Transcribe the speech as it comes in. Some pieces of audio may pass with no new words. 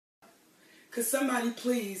Could somebody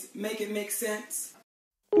please make it make sense?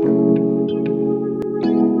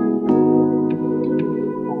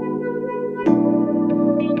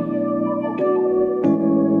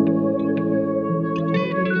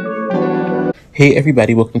 Hey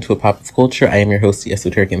everybody, welcome to A Pop of Culture. I am your host, the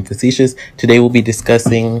Esoteric and Facetious. Today we'll be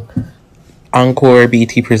discussing Encore,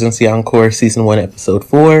 BET Presents The Encore, Season 1, Episode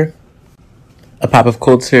 4. A Pop of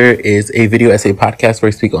Culture is a video essay podcast where I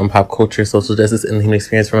speak on pop culture, social justice, and the human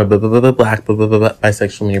experience from a Black,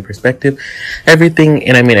 bisexual, media perspective. Everything,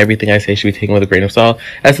 and I mean everything I say, should be taken with a grain of salt,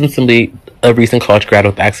 as I'm simply a recent college grad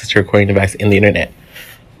with access to recording device and the internet.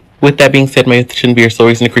 With that being said, my youth shouldn't be your sole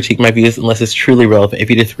reason to critique my views unless it's truly relevant. If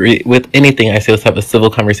you disagree with anything I say, let's have a civil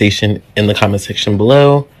conversation in the comment section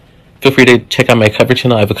below. Feel free to check out my cover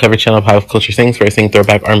channel. I have a cover channel, Pop of Culture Sings, where I sing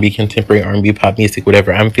throwback R&B, contemporary R&B, pop music,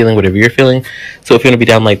 whatever I'm feeling, whatever you're feeling. So if you want to be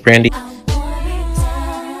down like Brandy,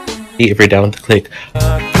 if you're down with the click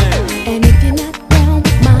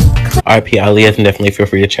RP Aliyah, then definitely feel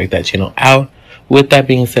free to check that channel out. With that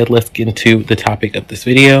being said, let's get into the topic of this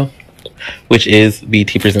video, which is BET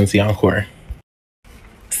Presents The Encore.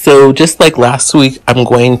 So just like last week, I'm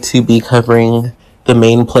going to be covering the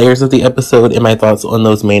main players of the episode and my thoughts on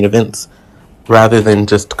those main events, rather than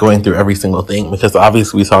just going through every single thing, because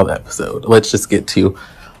obviously we saw the episode. Let's just get to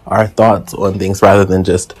our thoughts on things rather than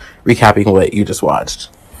just recapping what you just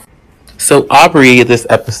watched. So Aubrey, this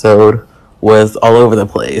episode, was all over the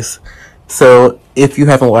place. So if you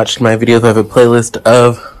haven't watched my videos, I have a playlist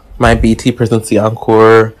of my BET Presents The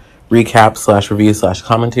Encore recap / review /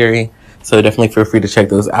 commentary, so definitely feel free to check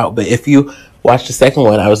those out. But if you watched the second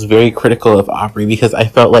one, I was very critical of Aubrey because I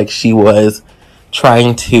felt like she was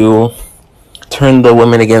trying to turn the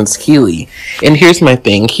women against Keely. And here's my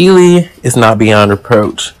thing, Keely is not beyond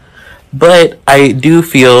reproach, but I do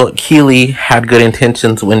feel Keely had good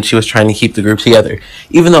intentions when she was trying to keep the group together.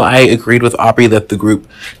 Even though I agreed with Aubrey that the group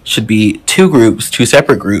should be two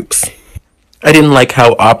separate groups, I didn't like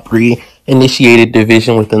how Aubrey initiated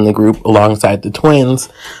division within the group alongside the twins,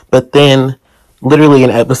 but then literally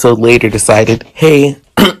an episode later decided, hey,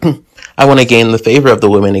 I want to gain the favor of the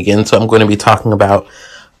women again, so I'm going to be talking about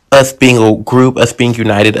us being a group, us being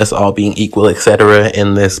united, us all being equal, etc.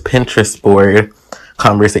 in this Pinterest board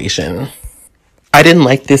conversation. I didn't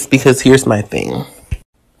like this because here's my thing.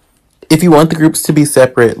 If you want the groups to be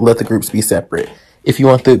separate, let the groups be separate. If you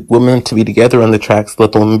want the women to be together on the tracks,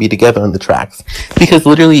 let the women be together on the tracks. Because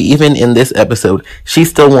literally, even in this episode, she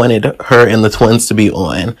still wanted her and the twins to be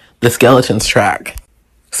on the Skeletons track.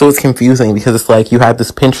 So it's confusing because it's like you have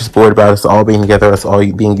this Pinterest board about us all being together, us all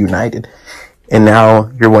being united. And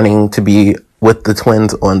now you're wanting to be with the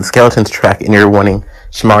twins on the Skeletons track and you're wanting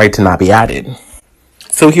𝘎𝑪𝒃 to not be added.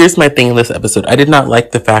 So here's my thing in this episode. I did not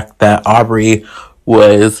like the fact that Aubrey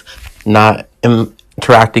was not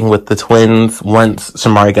interacting with the twins once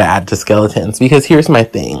𝘎𝑪𝒃 got added to Skeletons, because here's my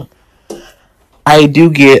thing. I do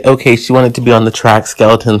get, okay, she wanted to be on the track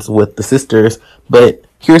Skeletons with the sisters, but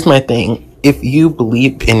here's my thing. If you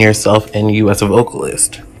believe in yourself and you as a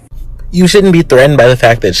vocalist, you shouldn't be threatened by the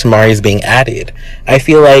fact that 𝘎𝑪𝒃 is being added. I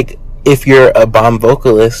feel like if you're a bomb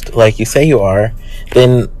vocalist, like you say you are,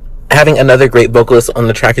 then having another great vocalist on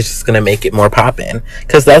the track is just going to make it more poppin'.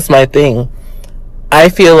 Because that's my thing. I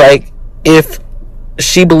feel like if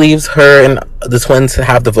she believes her and the twins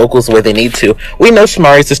have the vocals where they need to, we know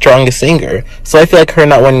𝘎𝑪𝒃 is the strongest singer. So I feel like her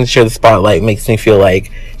not wanting to share the spotlight makes me feel like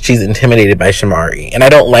she's intimidated by 𝘎𝑪𝒃. And I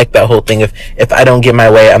don't like that whole thing of, if I don't get my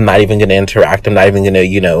way, I'm not even going to interact. I'm not even going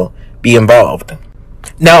to, be involved.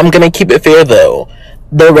 Now, I'm going to keep it fair, though.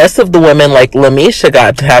 The rest of the women, like Lamisha,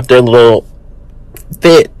 got to have their little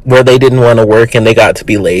fit where they didn't want to work and they got to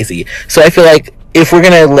be lazy. So I feel like if we're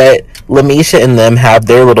going to let Lamisha and them have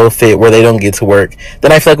their little fit where they don't get to work,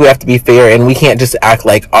 then I feel like we have to be fair and we can't just act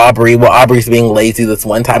like Aubrey, well, Aubrey's being lazy this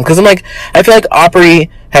one time. Because I feel like Aubrey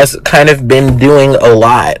has kind of been doing a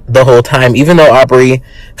lot the whole time. Even though Aubrey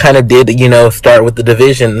kind of did, start with the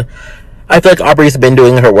division, I feel like Aubrey's been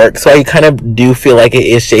doing her work. So I kind of do feel like it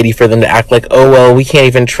is shady for them to act like, oh, well, we can't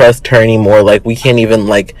even trust her anymore. Like, we can't even,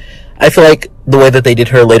 I feel like the way that they did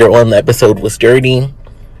her later on in the episode was dirty.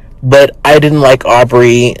 But I didn't like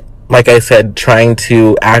Aubrey, like I said, trying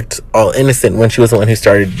to act all innocent when she was the one who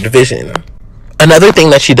started the division. Another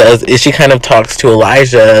thing that she does is she kind of talks to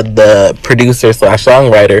Elijah, the producer /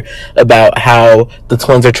 songwriter, about how the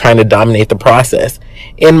twins are trying to dominate the process.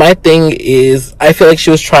 And my thing is, I feel like she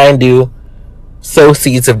was trying to sow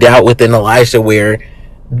seeds of doubt within Elijah, where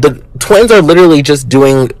the twins are literally just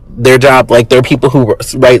doing their job. Like, they're people who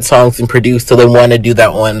write songs and produce, so they want to do that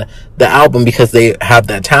on the album because they have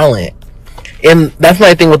that talent. And that's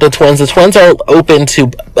my thing with the twins. The twins are open to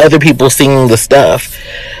other people singing the stuff.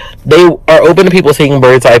 they are open to people seeing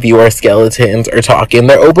bird's eye view or skeletons or talking.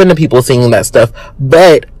 They're open to people seeing that stuff,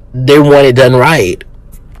 but they want it done right.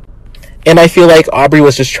 And I feel like Aubrey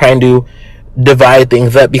was just trying to divide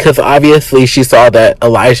things up, because obviously she saw that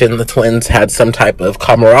Elijah and the twins had some type of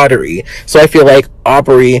camaraderie. So I feel like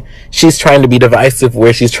Aubrey, she's trying to be divisive,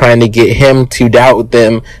 where she's trying to get him to doubt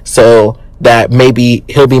them so that maybe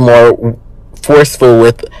he'll be more forceful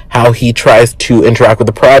with how he tries to interact with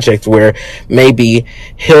the project, where maybe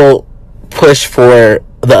he'll push for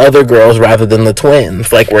the other girls rather than the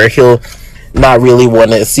twins, like where he'll not really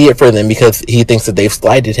want to see it for them because he thinks that they've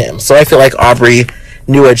slighted him. So I feel like Aubrey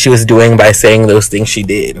knew what she was doing by saying those things she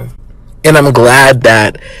did. And I'm glad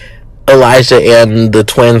that Elijah and the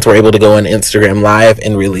twins were able to go on Instagram Live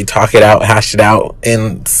and really talk it out, hash it out,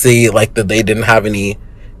 and see like that they didn't have any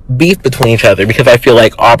beef between each other, because I feel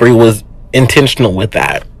like Aubrey was intentional with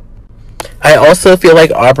that. I also feel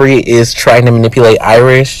like Aubrey is trying to manipulate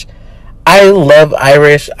Irish. I love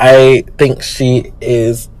Irish. I think she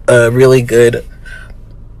is a really good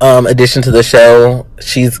addition to the show.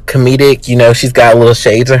 She's comedic, you know, she's got a little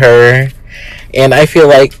shade to her, and I feel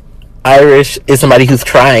like Irish is somebody who's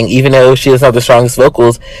trying, even though she doesn't have the strongest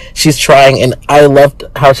vocals. She's trying, and I loved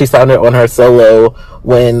how she sounded on her solo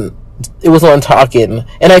when it was on Talkin',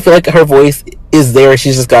 and I feel like her voice is there.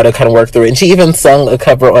 She's just got to kind of work through it. And she even sung a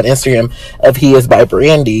cover on Instagram of He Is by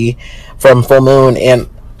Brandy from Full Moon, and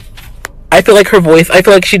I feel like her voice, I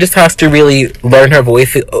feel like she just has to really learn her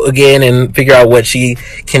voice again and figure out what she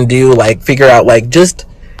can do, like figure out like just,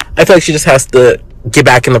 I feel like she just has to get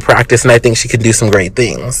back in the practice, and I think she can do some great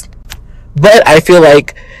things. But I feel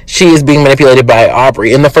like she is being manipulated by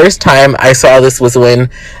Aubrey, and the first time I saw this was when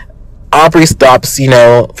Aubrey stops, you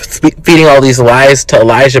know, feeding all these lies to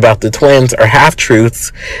Elijah about the twins or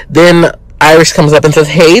half-truths. Then Irish comes up and says,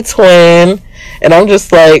 "Hey, twin," and I'm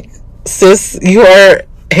just like, sis, you are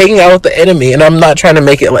hanging out with the enemy. And I'm not trying to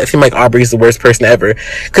make it seem like Aubrey's the worst person ever,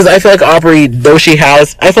 because I feel like Aubrey, though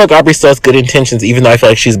I feel like Aubrey still has good intentions, even though I feel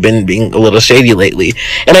like she's been being a little shady lately.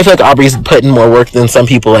 And I feel like Aubrey's putting more work than some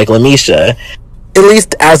people like 𝘠𝐺𝐵, at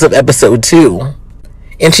least as of episode 2.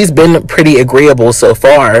 And she's been pretty agreeable so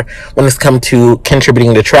far when it's come to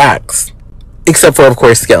contributing to tracks, except for, of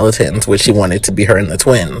course, Skeletons, which she wanted to be her and the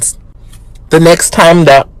twins. The next time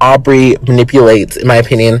that Aubrey manipulates, in my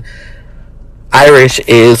opinion, Irish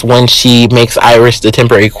is when she makes Irish the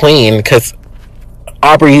temporary queen, because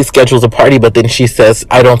Aubrey schedules a party, but then she says,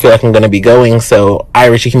 "I don't feel like I'm going to be going, so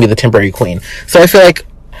Irish, you can be the temporary queen." So I feel like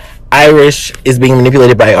Irish is being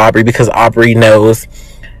manipulated by Aubrey because Aubrey knows,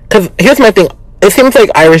 because here's my thing, it seems like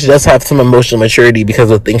Irish does have some emotional maturity because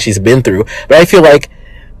of things she's been through, but I feel like,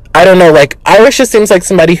 I don't know, like Irish just seems like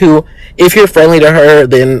somebody who, if you're friendly to her,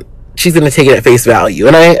 then she's going to take it at face value,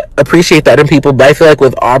 and I appreciate that in people. But I feel like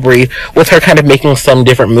with Aubrey, with her kind of making some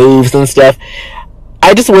different moves and stuff,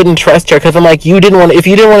 I just wouldn't trust her, because I'm like, if you didn't want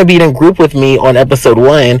to be in a group with me on episode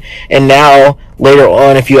 1, and now later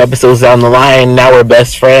on, a few episodes down the line, now we're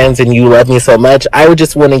best friends and you love me so much, I would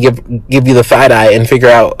just want to give you the side eye and figure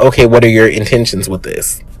out, okay, what are your intentions with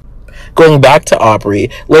this? Going back to Aubrey,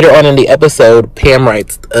 later on in the episode, Pam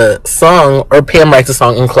writes a song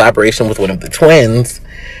in collaboration with one of the twins.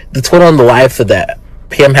 The twin on the live said that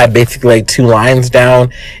Pam had basically like 2 lines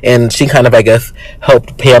down, and she kind of, I guess,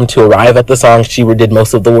 helped Pam to arrive at the song. She did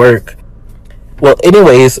most of the work. Well,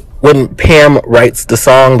 anyways, when Pam writes the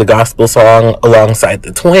song, the gospel song, alongside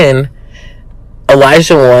the twin,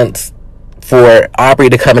 Elijah wants for Aubrey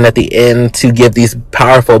to come in at the end to give these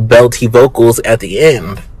powerful belty vocals at the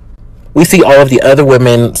end. We see all of the other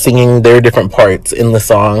women singing their different parts in the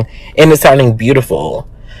song, and it's sounding beautiful.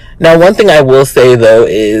 Now, one thing I will say, though,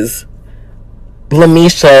 is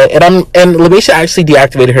𝘠𝐺𝐵, and 𝘠𝐵𝐵 actually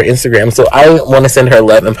deactivated her Instagram, so I want to send her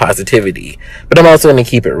love and positivity, but I'm also going to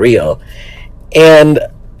keep it real. And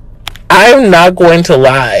I'm not going to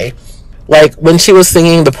lie, like, when she was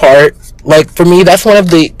singing the part, like, for me, that's one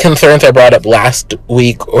of the concerns I brought up last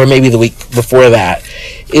week, or maybe the week before that,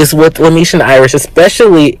 is with 𝘠𝐺𝐵 and Irish,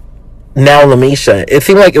 especially now 𝘠𝐺𝐵. It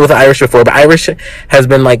seemed like it was Irish before, but Irish has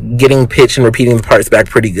been like getting pitch and repeating the parts back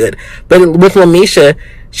pretty good. But with 𝘠𝐺𝐵,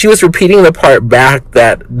 she was repeating the part back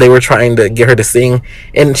that they were trying to get her to sing,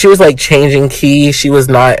 and she was like changing key.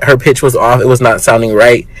 Her pitch was off. It was not sounding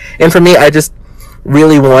right. And for me, I just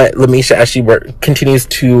really want 𝘠𝐵𝐵, as she continues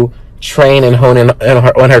to train and hone in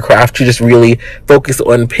on her craft, to just really focus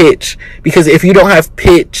on pitch, because if you don't have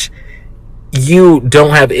pitch, you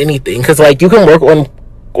don't have anything. Because like, you can work on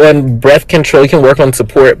breath control, you can work on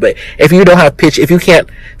support, but if you don't have pitch, if you can't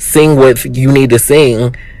sing what you need to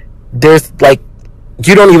sing, there's like,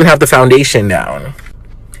 you don't even have the foundation down.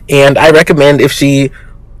 And I recommend, if she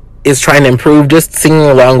is trying to improve, just singing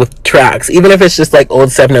along with tracks, even if it's just like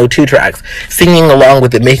old 702 tracks, singing along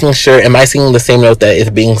with it, making sure, am I singing the same note that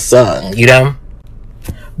is being sung, you know?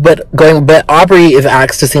 But Aubrey is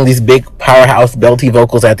asked to sing these big powerhouse belty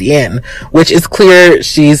vocals at the end, which is clear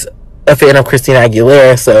she's a fan of Christina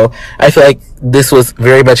Aguilera, so I feel like this was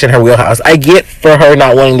very much in her wheelhouse. I get for her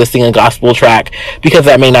not wanting to sing a gospel track because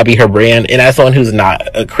that may not be her brand, and as someone who's not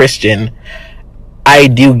a Christian, I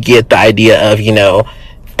do get the idea of, you know,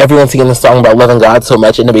 everyone singing the song about loving God so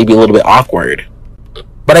much and it may be a little bit awkward.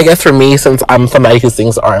 But I guess for me, since I'm somebody who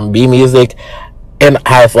sings R&B music and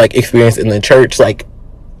has like experience in the church, like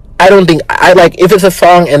I don't think I like, if it's a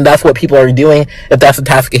song and that's what people are doing, if that's the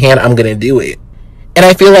task at hand, I'm gonna do it. And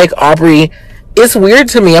I feel like Aubrey, it's weird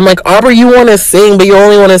to me. I'm like, Aubrey, you want to sing, but you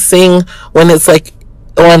only want to sing when it's like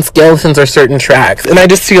on Skeletons or certain tracks. And I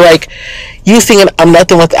just feel like you singing I'm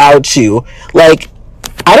Nothing Without You, like,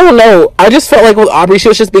 I don't know. I just felt like with Aubrey, she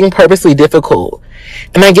was just being purposely difficult.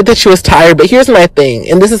 And I get that she was tired, but here's my thing.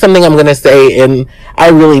 And this is something I'm going to say, and I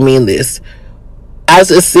really mean this.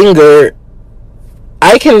 As a singer,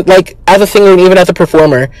 I can, like, as a singer and even as a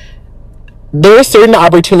performer, there are certain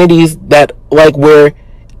opportunities that, like, where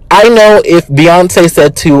I know if Beyonce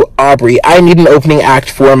said to Aubrey, I need an opening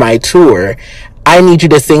act for my tour, I need you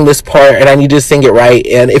to sing this part and I need you to sing it right,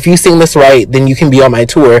 and if you sing this right, then you can be on my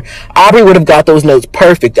tour. Aubrey would have got those notes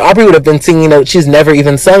perfect. Aubrey would have been singing notes she's never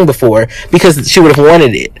even sung before because she would have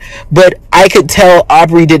wanted it. But I could tell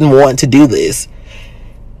Aubrey didn't want to do this,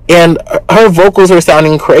 and her vocals were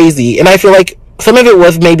sounding crazy, and I feel like some of it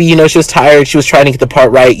was maybe, you know, she was tired, she was trying to get the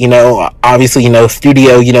part right, you know, obviously, you know,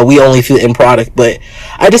 studio, you know, we only see the end product. But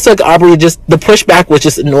I just feel like Aubrey, just the pushback was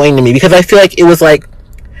just annoying to me, because I feel like it was like,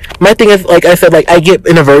 my thing is, like I said, like I get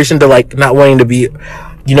an aversion to like not wanting to be,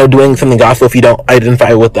 you know, doing something gospel if you don't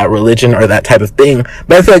identify with that religion or that type of thing.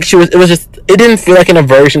 But I feel like it didn't feel like an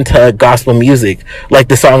aversion to gospel music, like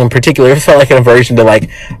the song in particular. It felt like an aversion to like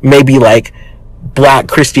maybe like black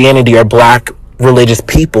Christianity or black religious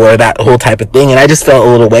people or that whole type of thing. And I just felt a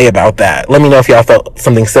little way about that. Let me know if y'all felt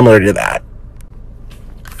something similar to that.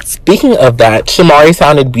 Speaking of that, Shamari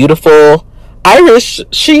sounded beautiful. Irish,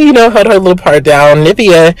 she, you know, had her little part down.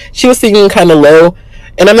 Nivea, she was singing kind of low,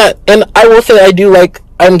 and I will say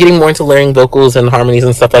I'm getting more into learning vocals and harmonies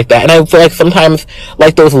and stuff like that, and I feel like sometimes,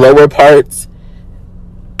 like, those lower parts,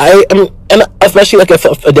 and especially like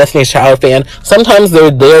a Destiny's Child fan, sometimes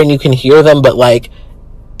they're there and you can hear them, but like,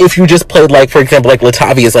 if you just played, like, for example, like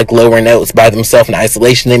Latavia's like lower notes by themselves in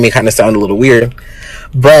isolation, they may kind of sound a little weird,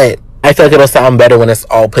 but I feel like it'll sound better when it's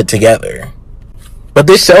all put together. But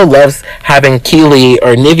this show loves having Keely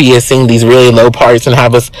or Nivea sing these really low parts and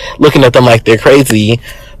have us looking at them like they're crazy.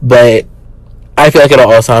 But I feel like it'll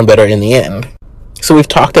all sound better in the end. So we've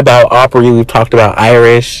talked about Aubrey, we've talked about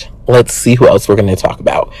Irish. Let's see who else we're going to talk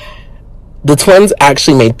about. The twins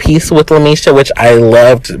actually made peace with 𝘠𝑚esha, which I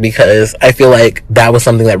loved, because I feel like that was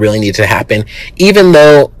something that really needed to happen. Even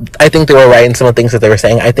though I think they were right in some of the things that they were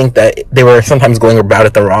saying, I think that they were sometimes going about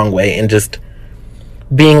it the wrong way and just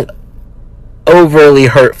being overly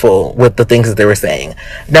hurtful with the things that they were saying.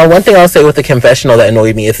 Now, one thing I'll say with the confessional that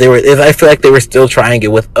annoyed me is I feel like they were still trying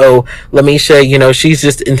it with, oh, 𝘠𝑚esha, you know, she's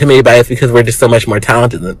just intimidated by us because we're just so much more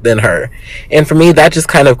talented than her. And for me, that just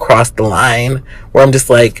kind of crossed the line, where I'm just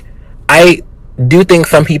like, I do think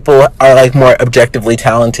some people are like more objectively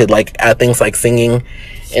talented, like at things like singing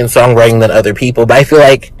and songwriting than other people, but I feel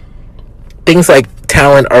like things like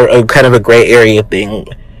talent are a kind of a gray area thing,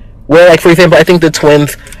 where, like, for example, I think the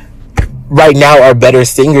twins right now are better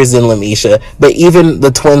singers than 𝘠𝑚esha, but even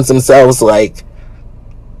the twins themselves, like,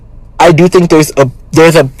 I do think there's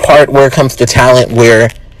a part where it comes to talent where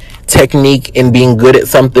technique and being good at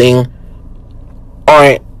something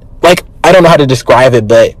aren't, like, I don't know how to describe it,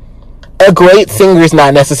 but a great singer is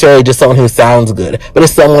not necessarily just someone who sounds good, but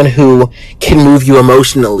it's someone who can move you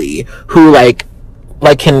emotionally, who like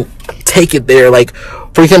can take it there. Like,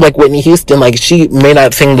 for example, like Whitney Houston, like, she may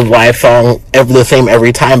not sing the live song the same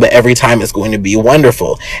every time, but every time it's going to be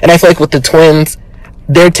wonderful. And I feel like with the twins,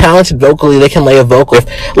 they're talented vocally, they can lay a vocal.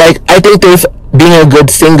 Like, I think there's being a good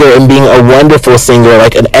singer and being a wonderful singer,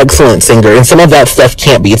 like an excellent singer, and some of that stuff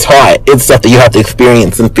can't be taught. It's stuff that you have to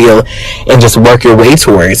experience and feel and just work your way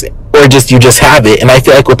towards, or you just have it. And I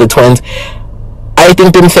feel like with the twins, I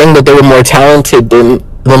think them saying that they were more talented than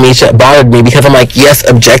𝘠𝑚esha bothered me, because I'm like, yes,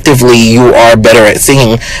 objectively you are better at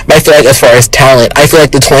singing, but I feel like as far as talent, I feel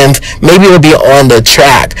like the twins maybe will be on the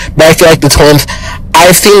track, but I feel like the twins,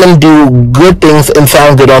 I've seen them do good things and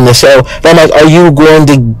sound good on the show, but I'm like, are you going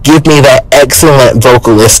to give me that excellent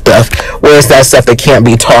vocalist stuff, where's that stuff that can't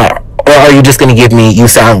be taught, or are you just going to give me you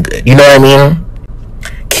sound good? You know what I mean?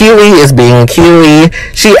 𝘎𝑗 is being 𝘎𝑗.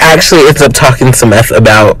 She actually ends up talking some mess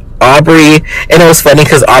about Aubrey, and it was funny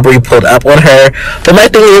because Aubrey pulled up on her. But my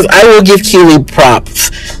thing is, I will give 𝘎𝑗 props.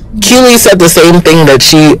 𝘎𝑗 said the same thing that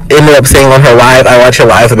she ended up saying on her live. I watch her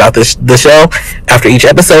live about the show after each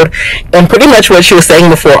episode, and pretty much what she was saying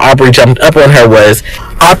before Aubrey jumped up on her was,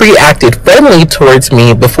 Aubrey acted friendly towards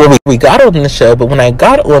me before we got on the show, but when I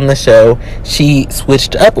got on the show, she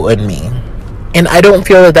switched up on me. And I don't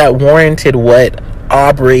feel that warranted what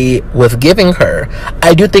Aubrey was giving her.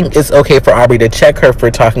 I do think it's okay for Aubrey to check her for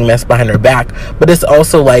talking mess behind her back, but it's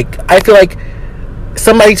also like, I feel like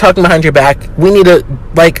somebody talking behind your back, we need to,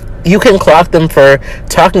 like, you can clock them for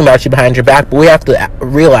talking about you behind your back, but we have to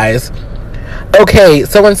realize, okay,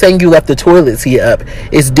 someone saying you left the toilet seat up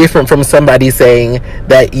is different from somebody saying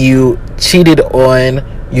that you cheated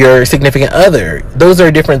on your significant other. Those are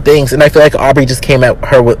different things, and I feel like Aubrey just came at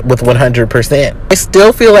her with 100%. I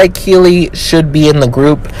still feel like 𝘎𝑗 should be in the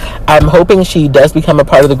group. I'm hoping she does become a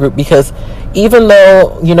part of the group, because even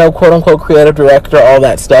though, you know, quote unquote creative director, all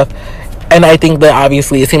that stuff, and I think that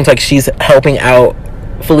obviously it seems like she's helping out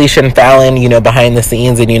Felicia and Fallon, you know, behind the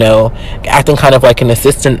scenes, and, you know, acting kind of like an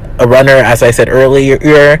assistant, a runner, as I said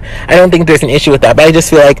earlier. I don't think there's an issue with that, but I just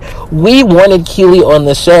feel like we wanted 𝘎𝑗 on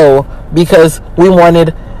the show because we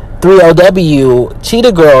wanted 3LW,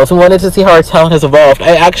 Cheetah Girls. We wanted to see how our talent has evolved.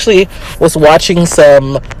 I actually was watching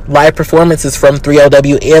some live performances from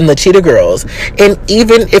 3LW and the Cheetah Girls, and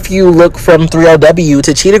even if you look from 3LW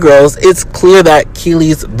to Cheetah Girls, it's clear that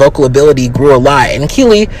𝘎𝑗's vocal ability grew a lot, and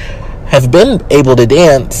𝘎𝑗 has been able to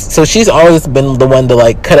dance, so she's always been the one to,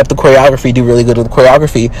 like, cut up the choreography, do really good with the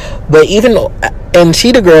choreography. But even in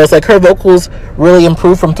Cheetah Girls, like, her vocals really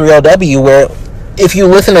improved from 3LW, where if you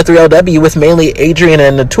listen to 3LW, it's mainly Adrian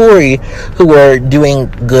and Notori who were doing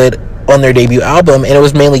good on their debut album, and it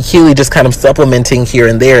was mainly 𝘎𝑗 just kind of supplementing here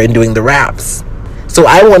and there and doing the raps. So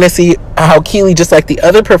I want to see how 𝘎𝑗, just like the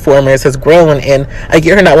other performers, has grown. And I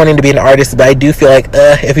get her not wanting to be an artist, but I do feel like,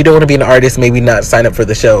 if you don't want to be an artist, maybe not sign up for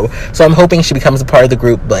the show. So I'm hoping she becomes a part of the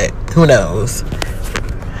group, but who knows.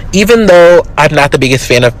 Even though I'm not the biggest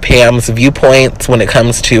fan of Pam's viewpoints when it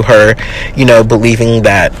comes to her, you know, believing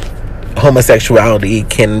that homosexuality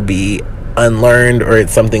can be unlearned, or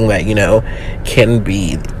it's something that, you know, can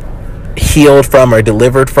be healed from or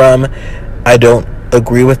delivered from, I don't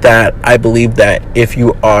agree with that. I believe that if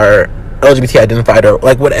you are LGBT identified, or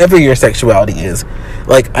like whatever your sexuality is,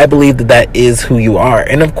 like, I believe that that is who you are,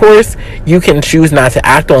 and of course you can choose not to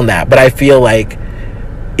act on that, but I feel like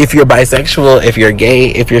if you're bisexual, if you're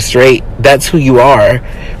gay, if you're straight, that's who you are.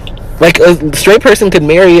 Like, a straight person could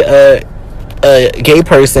marry a gay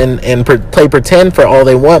person and play pretend for all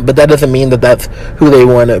they want, but that doesn't mean that that's who they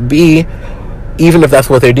want to be, even if that's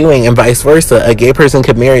what they're doing, and vice versa. A gay person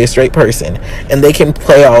could marry a straight person, and they can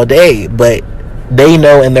play all day, but they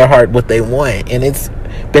know in their heart what they want, and it's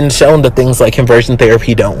been shown that things like conversion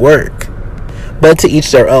therapy don't work. But to each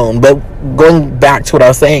their own. But going back to what I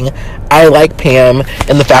was saying, I like Pam,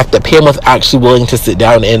 and the fact that Pam was actually willing to sit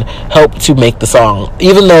down and help to make the song,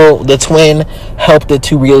 even though the twin helped it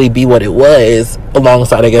to really be what it was,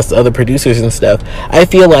 alongside, I guess, other producers and stuff. I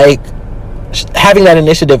feel like having that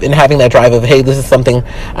initiative and having that drive of, hey, this is something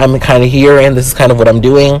I'm kind of here, and this is kind of what I'm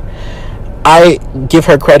doing, I give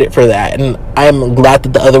her credit for that, and I'm glad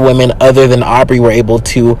that the other women other than Aubrey were able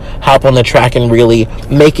to hop on the track and really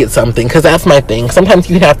make it something, because that's my thing. Sometimes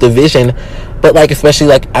you can have the vision, but, like, especially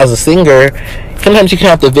like as a singer, sometimes you can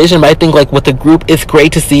have the vision, but I think, like, with the group, it's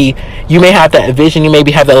great to see you may have that vision, you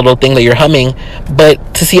maybe have that little thing that you're humming,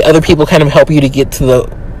 but to see other people kind of help you to get to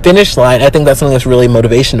the finish line, I think that's something that's really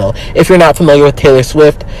motivational. If you're not familiar with Taylor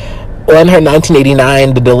Swift, on her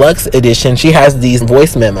 1989, the deluxe edition, she has these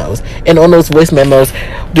voice memos, and on those voice memos,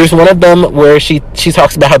 there's one of them where she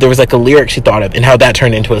talks about how there was like a lyric she thought of and how that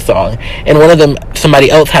turned into a song, and one of them, somebody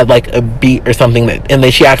else had like a beat or something, that, and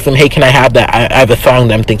then she asked them, hey, can I have that? I have a song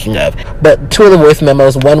that I'm thinking of. But two of the voice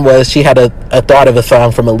memos, one was she had a thought of a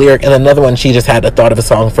song from a lyric, and another one she just had a thought of a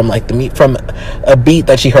song from like from a beat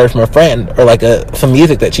that she heard from a friend, or like some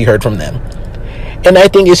music that she heard from them. And I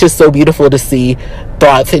think it's just so beautiful to see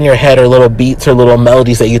thoughts in your head, or little beats or little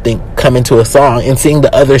melodies that you think come into a song, and seeing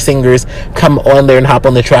the other singers come on there and hop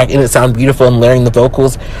on the track and it sound beautiful and layering the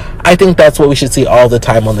vocals. I think that's what we should see all the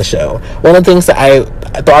time on the show. One of the things that I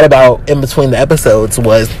thought about in between the episodes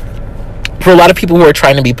was, for a lot of people who are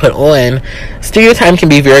trying to be put on, studio time can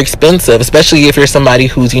be very expensive, especially if you're somebody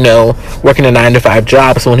who's, you know, working a 9-to-5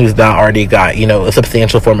 job, someone who's not already got, you know, a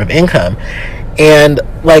substantial form of income. And,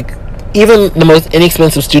 like, even the most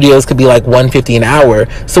inexpensive studios could be like $150 an hour.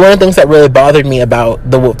 So one of the things that really bothered me about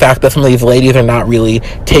the fact that some of these ladies are not really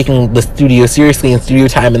taking the studio seriously in studio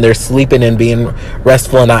time, and they're sleeping and being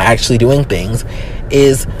restful and not actually doing things,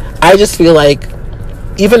 is I just feel like,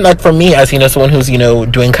 even like for me, as, you know, someone who's, you know,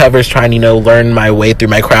 doing covers, trying to, you know, learn my way through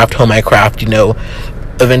my craft, hone my craft, you know,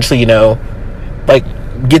 eventually, you know, like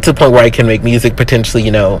get to the point where I can make music, potentially,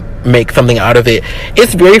 you know, make something out of it.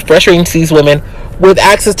 It's very frustrating to see these women with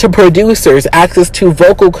access to producers, access to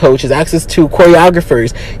vocal coaches, access to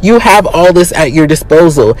choreographers. You have all this at your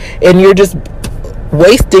disposal, and you're just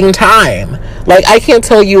wasting time. Like, I can't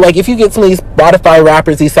tell you, like, if you get some of these Spotify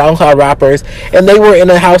rappers, these SoundCloud rappers, and they were in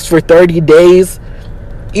a house for 30 days,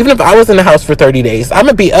 even if I was in the house for 30 days, I'm going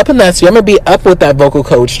to be up in that studio. I'm going to be up with that vocal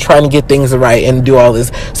coach trying to get things right and do all this.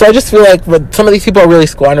 So I just feel like some of these people are really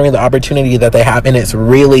squandering the opportunity that they have, and it's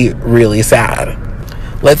really, really sad.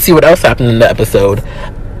 Let's see what else happened in the episode.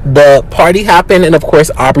 The party happened, and of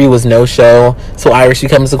course Aubrey was no show, so Irish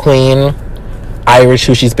becomes the queen. Irish,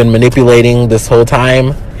 who she's been manipulating this whole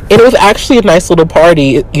time. And it was actually a nice little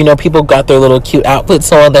party. You know, people got their little cute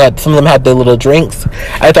outfits on. Some of them had their little drinks.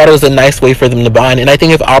 I thought it was a nice way for them to bond. And I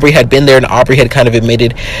think if Aubrey had been there and Aubrey had kind of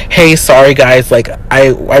admitted, hey, sorry guys, like I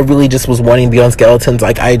really just was wanting to be on Skeletons.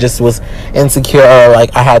 Like, I just was insecure, or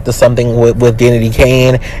like I had something with Danity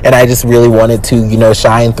Kane, and I just really wanted to, you know,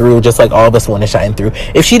 shine through, just like all of us want to shine through.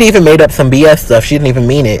 If she'd even made up some BS stuff, she didn't even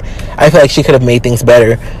mean it. I feel like she could have made things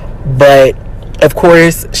better. But of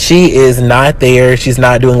course, she is not there. She's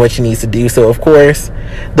not doing what she needs to do. So, of course,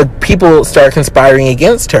 the people start conspiring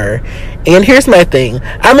against her. And here's my thing.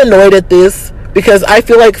 I'm annoyed at this because I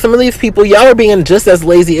feel like some of these people, y'all are being just as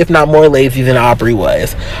lazy, if not more lazy, than Aubrey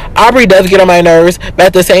was. Aubrey does get on my nerves, but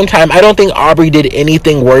at the same time, I don't think Aubrey did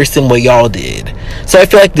anything worse than what y'all did. So I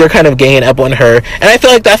feel like they're kind of ganging up on her. And I feel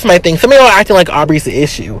like that's my thing. Some of y'all are acting like Aubrey's the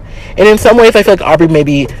issue. And in some ways, I feel like Aubrey may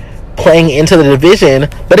be playing into the division,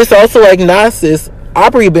 but it's also like, nah, sis,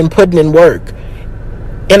 Aubrey been putting in work.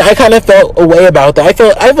 And I kind of felt a way about that.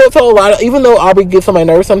 I felt a lot of, even though Aubrey gets on my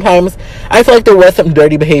nerves sometimes, I feel like there was some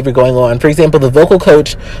dirty behavior going on. For example, the vocal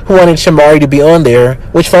coach who wanted 𝘎𝑪i to be on there,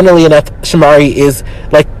 which funnily enough,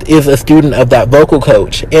 𝘎𝑪i is a student of that vocal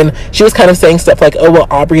coach, and she was kind of saying stuff like, oh well,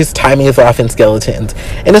 Aubrey's timing is off in Skeletons.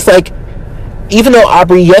 And it's like, even though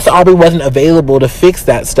Aubrey wasn't available to fix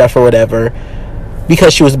that stuff or whatever,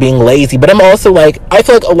 because she was being lazy. But I'm also like, I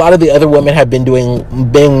feel like a lot of the other women have been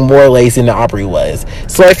being more lazy than Aubrey was.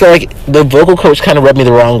 So I feel like the vocal coach kind of rubbed me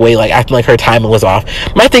the wrong way, like acting like her timing was off.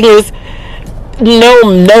 My thing is,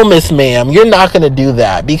 no, Miss Ma'am, you're not going to do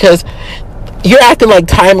that, because you're acting like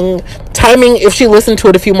timing, if she listened to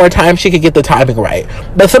it a few more times, she could get the timing right.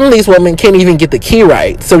 But some of these women can't even get the key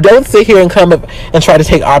right. So don't sit here and come up and try to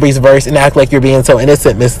take Aubrey's verse and act like you're being so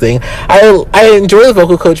innocent, Miss Thing. I enjoy the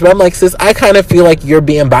vocal coach, but I'm like, sis, I kind of feel like you're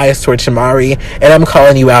being biased towards 𝘎𝑪i, and I'm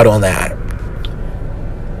calling you out on that.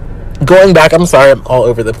 Going back, I'm sorry, I'm all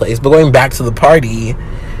over the place, but going back to the party,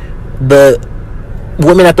 the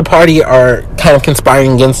women at the party are kind of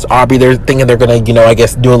conspiring against Aubrey. They're thinking they're gonna, you know, I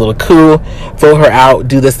guess do a little coup, vote her out,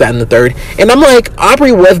 do this, that, and the third. And I'm like,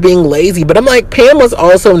 Aubrey was being lazy, but I'm like, Pam was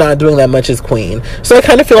also not doing that much as queen. So I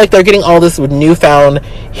kind of feel like they're getting all this with newfound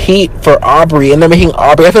heat for Aubrey, and they're making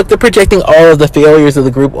Aubrey, I feel like they're projecting all of the failures of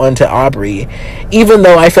the group onto Aubrey, even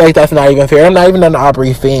though I feel like that's not even fair. I'm not even an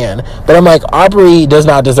Aubrey fan, but I'm like, Aubrey does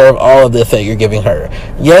not deserve all of this that you're giving her.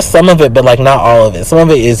 Yes, some of it, but like not all of it. Some of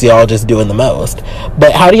it is y'all just doing the most.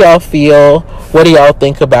 But how do y'all feel? What do y'all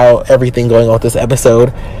think about everything going on with this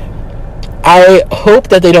episode? I hope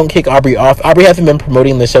that they don't kick Aubrey off. Aubrey hasn't been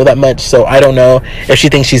promoting the show that much, so I don't know if she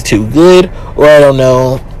thinks she's too good, or I don't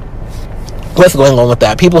know what's going on with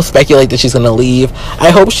that. People speculate that she's going to leave. I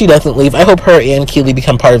hope she doesn't leave. I hope her and Keely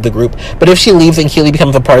become part of the group. But if she leaves and Keely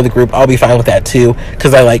becomes a part of the group, I'll be fine with that too,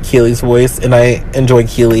 because I like Keely's voice and I enjoy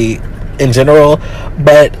Keely in general.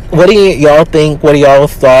 But what do y'all think? What are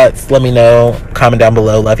y'all's thoughts? Let me know. Comment down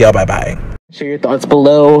below. Love y'all. Bye bye. Share your thoughts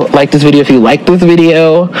below. Like this video if you like this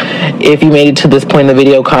video. If you made it to this point in the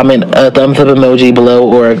video, comment a thumbs up emoji below,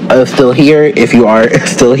 or still here if you are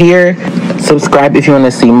still here. Subscribe if you want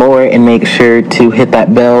to see more, and make sure to hit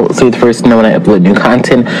that bell so you're the first to know when I upload new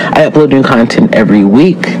content. I upload new content every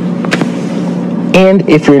week. And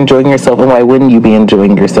if you're enjoying yourself, and why wouldn't you be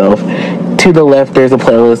enjoying yourself? To the left, there's a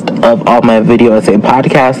playlist of all my video essay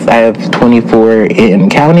podcasts. I have 24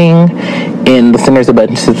 and counting. In the center is a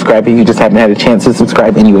button to subscribe if you just haven't had a chance to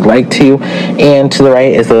subscribe and you would like to. And to the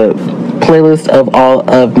right is a playlist of all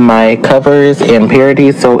of my covers and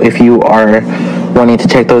parodies. So if you are wanting to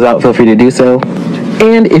check those out, feel free to do so.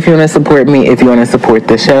 And if you want to support me, if you want to support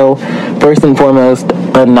the show, first and foremost,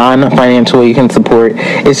 a non-financial way you can support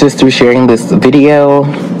is just through sharing this video.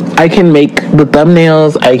 I can make the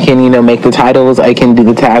thumbnails, I can, make the titles, I can do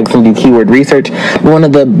the tags and do keyword research. But one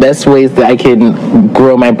of the best ways that I can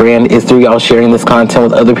grow my brand is through y'all sharing this content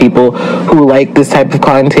with other people who like this type of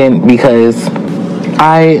content, because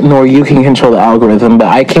I nor you can control the algorithm, but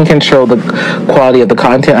I can control the quality of the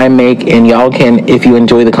content I make, and y'all can, if you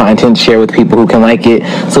enjoy the content, share with people who can like it,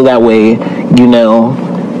 so that way,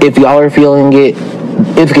 if y'all are feeling it,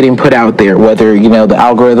 it's getting put out there, whether, the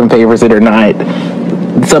algorithm favors it or not.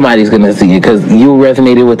 Somebody's gonna see it because you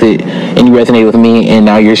resonated with it and you resonated with me, and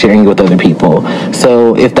now you're sharing it with other people.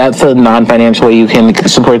 So if that's a non-financial way you can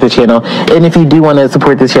support the channel, and if you do want to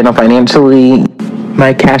support the channel financially,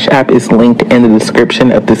 my Cash App is linked in the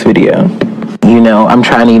description of this video. I'm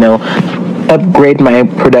trying to, upgrade my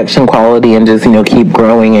production quality and just, keep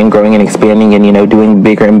growing and expanding and, doing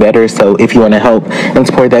bigger and better. So if you want to help and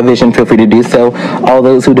support that vision, feel free to do so. All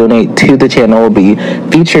those who donate to the channel will be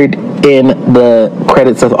featured in the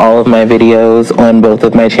credits of all of my videos on both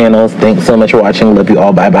of my channels. Thanks so much for watching. Love you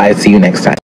all. Bye-bye. See you next time.